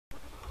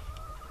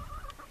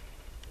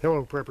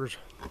Hello preppers,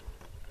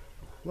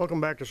 welcome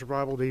back to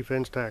Survival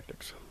Defense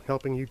Tactics,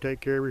 helping you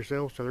take care of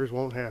yourself so others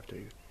won't have to.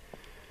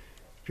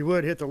 If you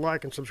would, hit the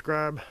like and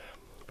subscribe,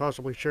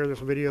 possibly share this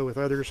video with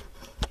others.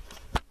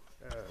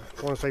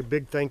 I want to say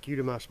big thank you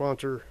to my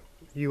sponsor,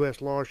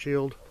 US Law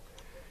Shield,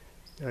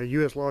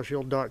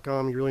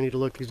 uslawshield.com. You really need to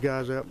look these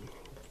guys up,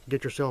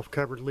 get yourself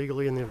covered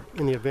legally in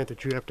the event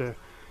that you have to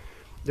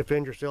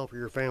defend yourself or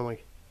your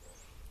family.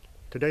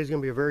 Today's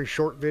going to be a very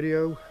short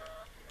video.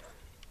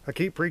 I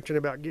keep preaching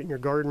about getting your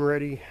garden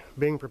ready,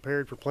 being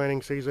prepared for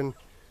planting season.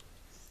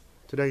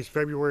 Today's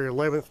February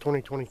 11th,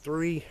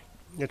 2023.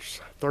 It's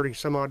 30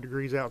 some odd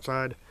degrees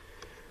outside.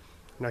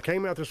 And I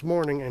came out this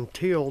morning and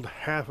tilled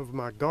half of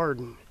my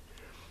garden.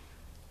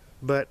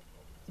 But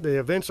the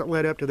events that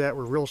led up to that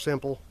were real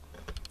simple.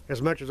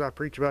 As much as I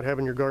preach about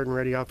having your garden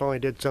ready, I finally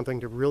did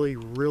something to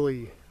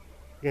really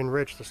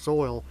enrich the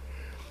soil.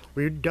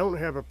 We don't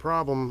have a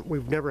problem,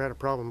 we've never had a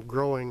problem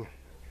growing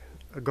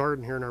a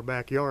garden here in our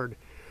backyard.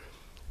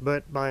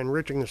 But by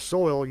enriching the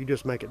soil, you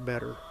just make it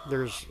better.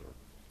 There's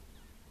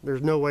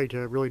no way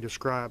to really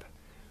describe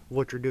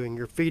what you're doing.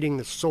 You're feeding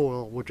the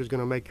soil, which is going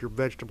to make your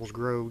vegetables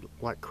grow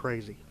like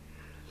crazy.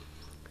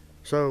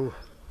 So,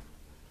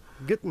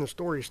 getting the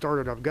story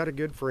started, I've got a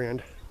good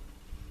friend.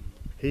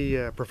 He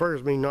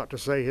prefers me not to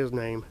say his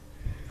name.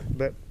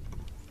 But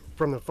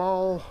from the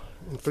fall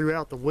and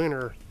throughout the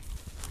winter,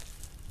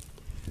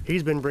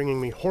 he's been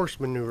bringing me horse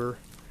manure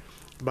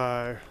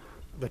by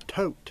the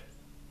tote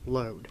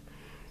load.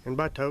 And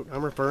by tote,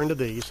 I'm referring to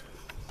these.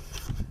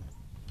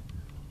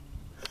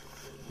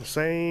 The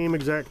same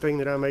exact thing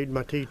that I made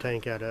my tea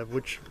tank out of,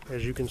 which,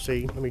 as you can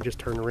see, let me just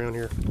turn around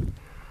here.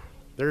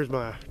 There's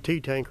my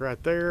tea tank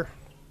right there.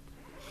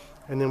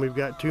 And then we've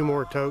got two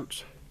more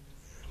totes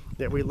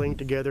that we linked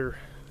together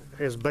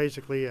as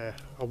basically a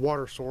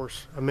water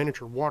source, a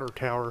miniature water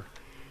tower,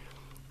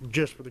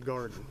 just for the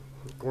garden.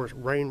 Of course,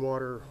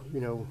 rainwater, you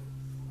know,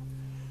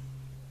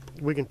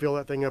 we can fill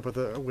that thing up with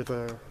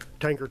a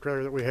tanker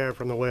trailer that we have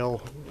from the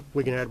well.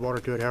 We can add water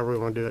to it however we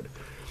want to do it.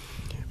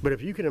 But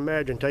if you can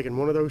imagine taking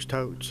one of those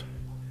totes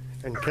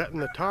and cutting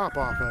the top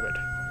off of it,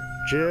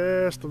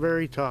 just the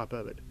very top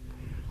of it,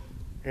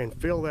 and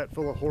fill that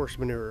full of horse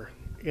manure.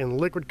 In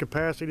liquid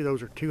capacity,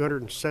 those are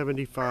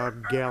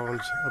 275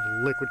 gallons of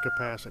liquid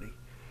capacity.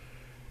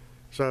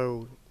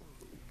 So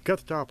cut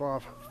the top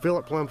off, fill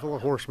it plumb full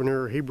of horse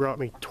manure. He brought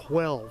me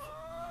 12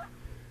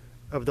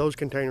 of those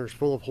containers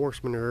full of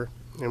horse manure,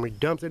 and we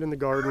dumped it in the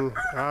garden.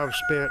 I've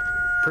spent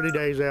pretty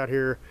days out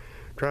here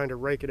trying to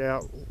rake it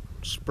out,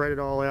 spread it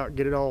all out,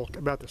 get it all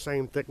about the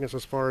same thickness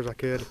as far as I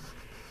could.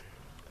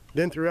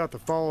 Then throughout the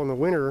fall and the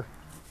winter,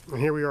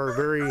 and here we are,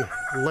 very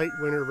late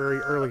winter, very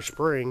early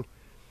spring,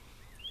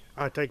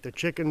 I take the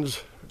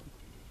chickens'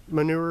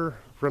 manure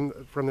from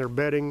their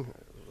bedding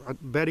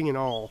and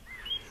all,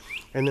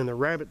 and then the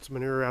rabbits'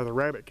 manure out of the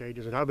rabbit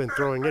cages, and I've been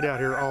throwing it out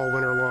here all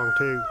winter long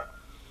too.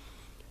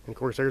 And of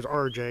course there's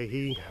RJ,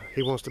 he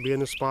wants to be in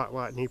the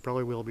spotlight, and he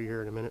probably will be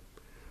here in a minute.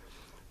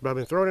 But I've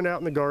been throwing it out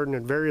in the garden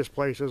in various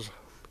places,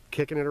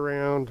 kicking it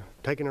around,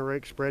 taking a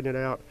rake, spreading it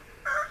out.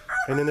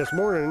 And then this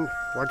morning,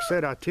 like I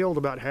said, I tilled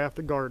about half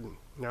the garden.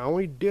 Now I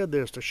only did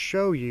this to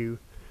show you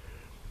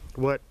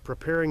what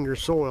preparing your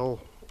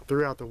soil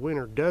throughout the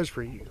winter does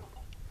for you.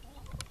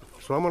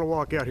 So I'm going to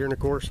walk out here, and of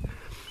course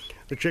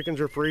the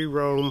chickens are free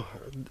roam.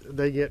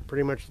 They get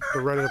pretty much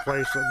the run of the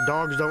place. So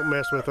dogs don't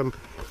mess with them.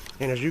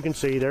 And as you can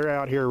see, they're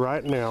out here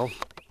right now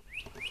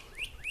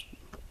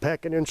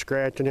pecking and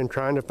scratching and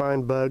trying to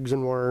find bugs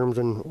and worms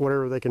and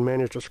whatever they can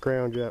manage to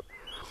scrounge up.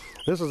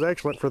 This is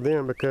excellent for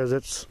them because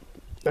it's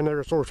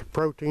another source of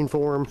protein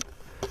for them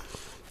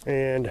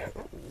and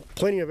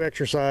plenty of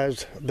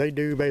exercise. They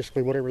do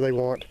basically whatever they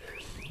want.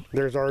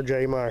 There's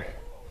RJ, my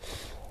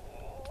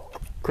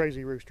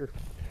crazy rooster.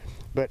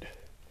 But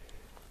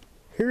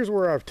here's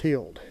where I've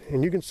tilled,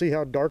 and you can see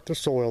how dark the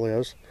soil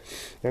is.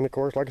 And of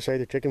course, like I say,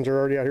 the chickens are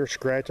already out here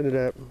scratching it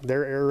up.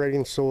 They're aerating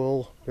the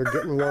soil. They're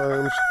getting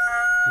worms,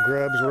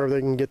 grubs, wherever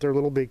they can get their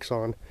little beaks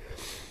on.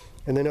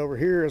 And then over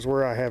here is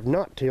where I have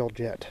not tilled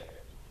yet.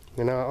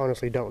 And I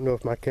honestly don't know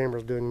if my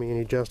camera's doing me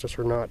any justice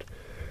or not.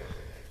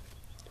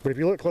 But if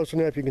you look close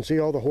enough, you can see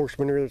all the horse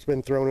manure that's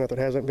been thrown out that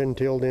hasn't been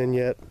tilled in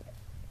yet.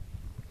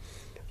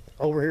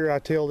 Over here I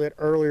tilled it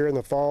earlier in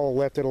the fall,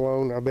 left it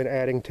alone. I've been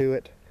adding to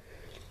it.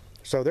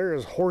 So there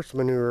is horse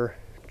manure,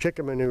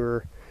 chicken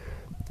manure,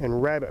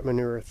 and rabbit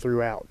manure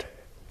throughout.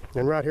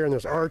 And right here in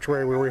this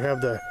archway where we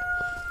have the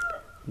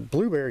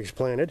blueberries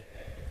planted,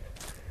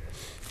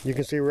 you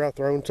can see where I've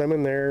thrown some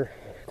in there.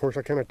 Of course,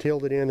 I kind of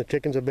tilled it in. The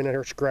chickens have been out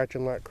here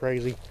scratching like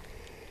crazy.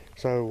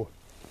 So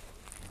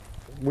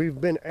we've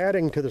been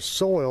adding to the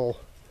soil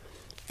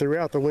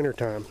throughout the winter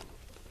time,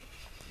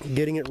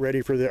 getting it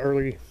ready for the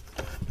early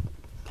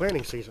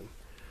planting season.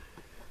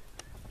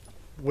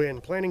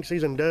 When planting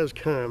season does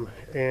come,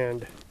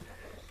 and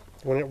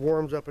when it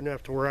warms up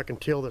enough to where I can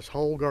till this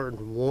whole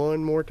garden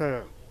one more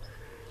time,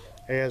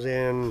 as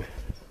in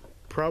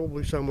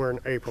probably somewhere in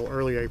April,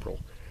 early April,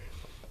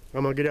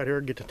 I'm gonna get out here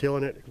and get to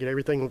tilling it, get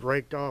everything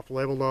raked off,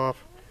 leveled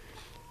off,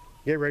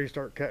 get ready to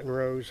start cutting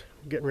rows,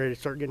 getting ready to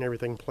start getting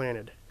everything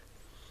planted.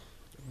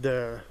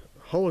 The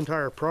whole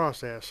entire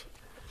process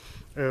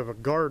of a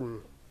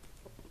garden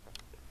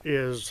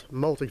is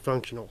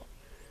multifunctional.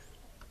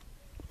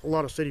 A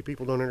lot of city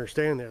people don't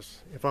understand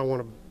this. If I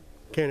want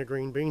a can of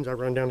green beans, I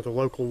run down to the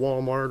local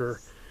Walmart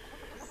or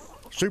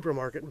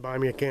supermarket and buy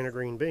me a can of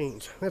green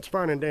beans. That's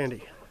fine and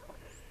dandy.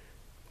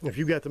 If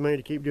you've got the money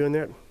to keep doing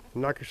that,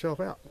 knock yourself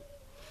out.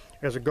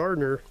 As a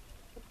gardener,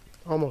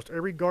 almost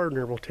every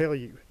gardener will tell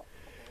you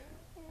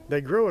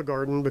they grow a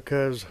garden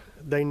because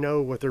they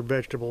know what their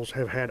vegetables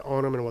have had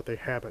on them and what they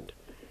haven't.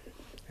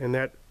 And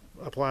that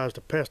applies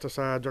to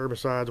pesticides,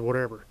 herbicides,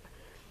 whatever.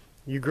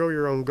 You grow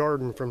your own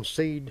garden from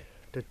seed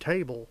to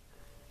table,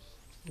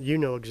 you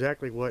know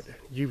exactly what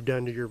you've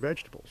done to your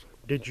vegetables.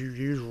 Did you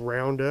use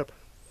Roundup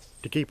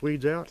to keep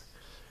weeds out?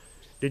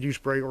 Did you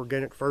spray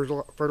organic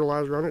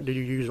fertilizer on it? Did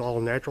you use all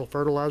natural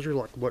fertilizer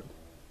like what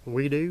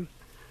we do?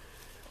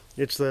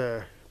 It's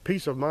the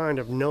peace of mind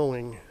of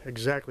knowing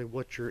exactly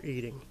what you're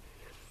eating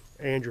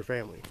and your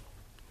family.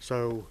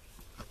 So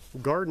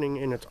gardening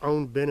in its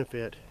own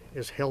benefit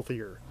is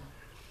healthier,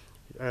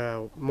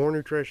 more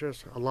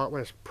nutritious, a lot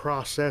less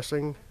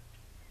processing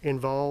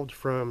involved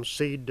from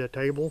seed to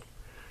table.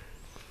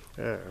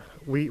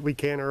 We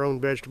can our own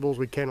vegetables,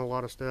 we can a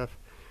lot of stuff,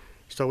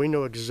 so we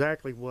know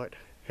exactly what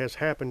has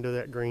happened to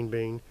that green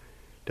bean,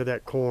 to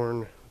that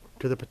corn,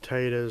 to the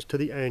potatoes, to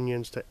the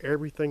onions, to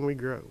everything we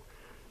grow.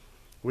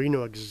 We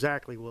know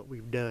exactly what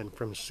we've done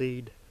from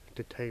seed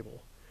to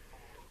table.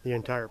 The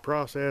entire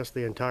process,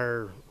 the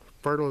entire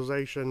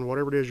fertilization,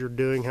 whatever it is you're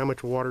doing, how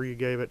much water you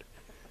gave it,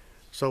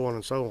 so on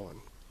and so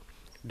on.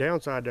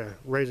 Downside to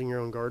raising your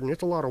own garden,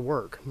 it's a lot of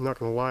work. I'm not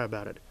going to lie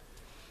about it.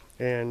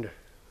 And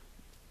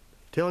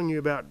telling you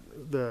about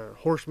the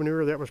horse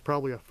manure, that was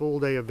probably a full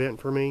day event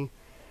for me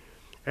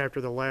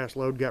after the last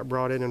load got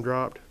brought in and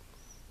dropped.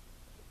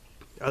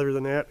 Other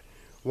than that,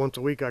 once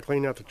a week I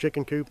clean out the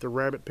chicken coop, the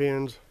rabbit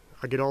pens,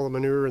 I get all the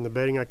manure and the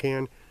bedding I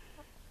can,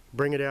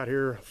 bring it out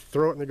here,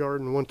 throw it in the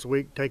garden once a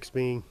week. Takes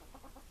me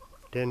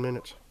 10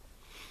 minutes.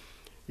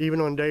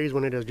 Even on days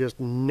when it is just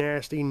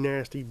nasty,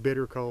 nasty,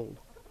 bitter cold.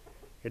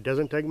 It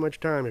doesn't take much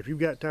time. If you've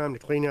got time to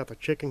clean out the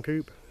chicken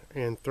coop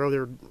and throw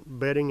their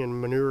bedding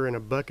and manure in a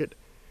bucket,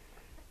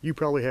 you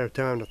probably have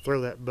time to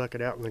throw that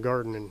bucket out in the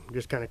garden and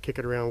just kind of kick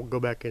it around, go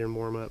back in and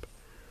warm up.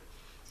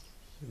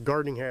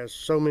 Gardening has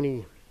so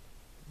many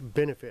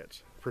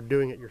benefits for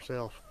doing it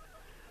yourself.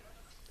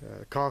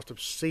 Cost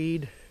of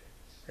seed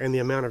and the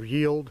amount of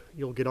yield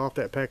you'll get off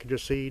that package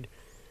of seed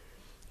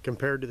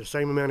compared to the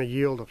same amount of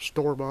yield of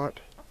store-bought,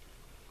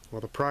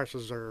 well, the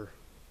prices are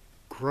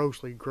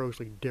grossly,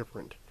 grossly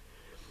different.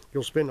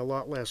 You'll spend a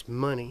lot less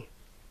money,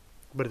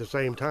 but at the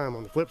same time,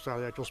 on the flip side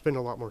of that, you'll spend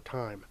a lot more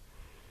time.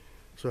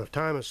 So if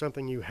time is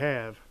something you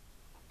have,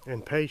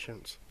 and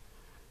patience,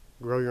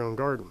 grow your own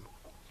garden.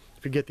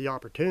 If you get the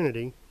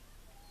opportunity,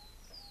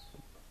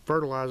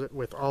 fertilize it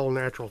with all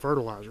natural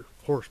fertilizer,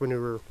 horse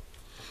manure,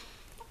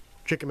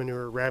 chicken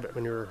manure, rabbit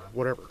manure,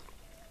 whatever.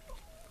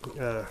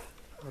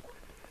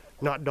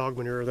 Not dog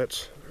manure,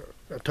 that's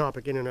a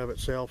topic in and of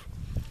itself.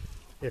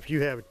 If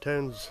you have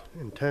tons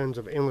and tons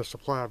of endless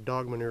supply of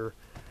dog manure,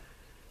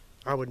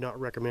 I would not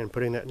recommend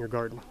putting that in your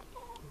garden.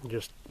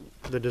 Just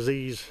the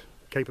disease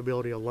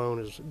capability alone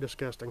is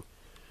disgusting.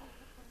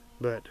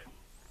 But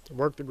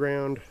work the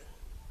ground,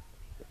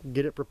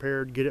 get it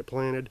prepared, get it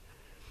planted,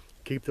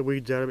 keep the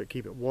weeds out of it,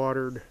 keep it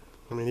watered.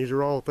 I mean, these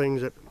are all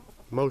things that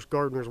most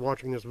gardeners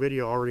watching this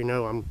video already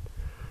know. I'm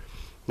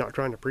not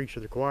trying to preach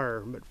to the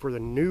choir, but for the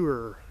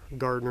newer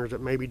gardeners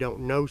that maybe don't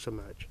know so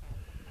much,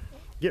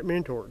 get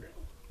mentored.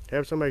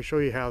 Have somebody show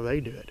you how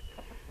they do it,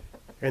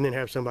 and then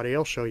have somebody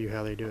else show you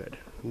how they do it.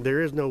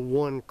 There is no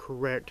one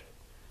correct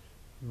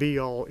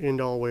be-all,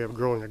 end-all way of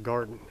growing a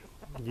garden.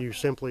 You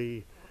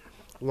simply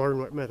learn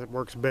what method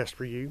works best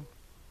for you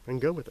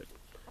and go with it.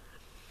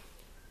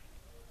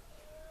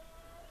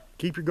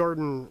 Keep your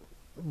garden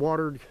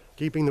watered,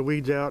 keeping the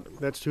weeds out.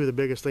 That's two of the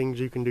biggest things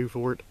you can do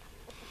for it.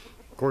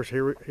 Of course,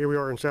 here we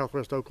are in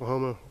southwest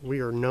Oklahoma.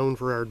 We are known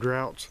for our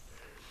droughts.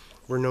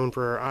 We're known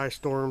for our ice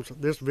storms.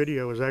 This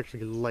video is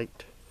actually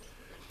late.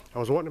 I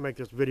was wanting to make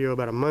this video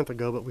about a month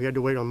ago, but we had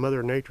to wait on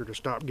Mother Nature to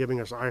stop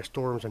giving us ice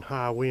storms and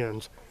high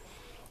winds.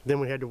 Then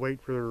we had to wait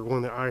for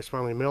when the ice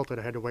finally melted.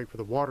 I had to wait for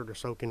the water to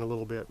soak in a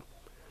little bit.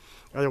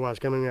 Otherwise,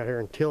 coming out here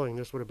and tilling,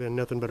 this would have been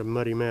nothing but a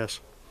muddy mess.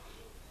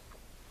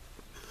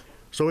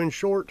 So in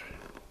short,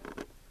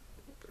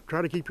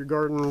 try to keep your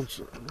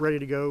gardens ready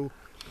to go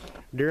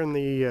during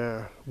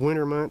the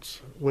winter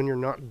months when you're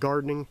not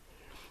gardening.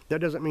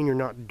 That doesn't mean you're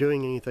not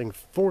doing anything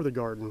for the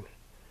garden.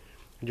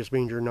 It just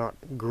means you're not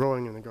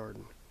growing in the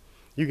garden.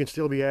 You can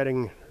still be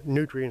adding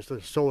nutrients to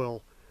the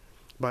soil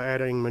by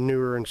adding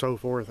manure and so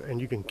forth, and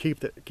you can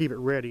keep it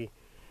ready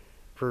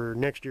for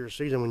next year's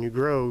season. When you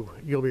grow,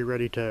 you'll be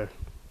ready to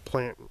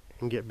plant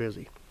and get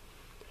busy.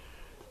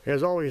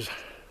 As always,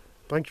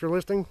 thanks for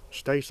listening.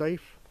 Stay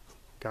safe.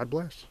 God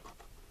bless.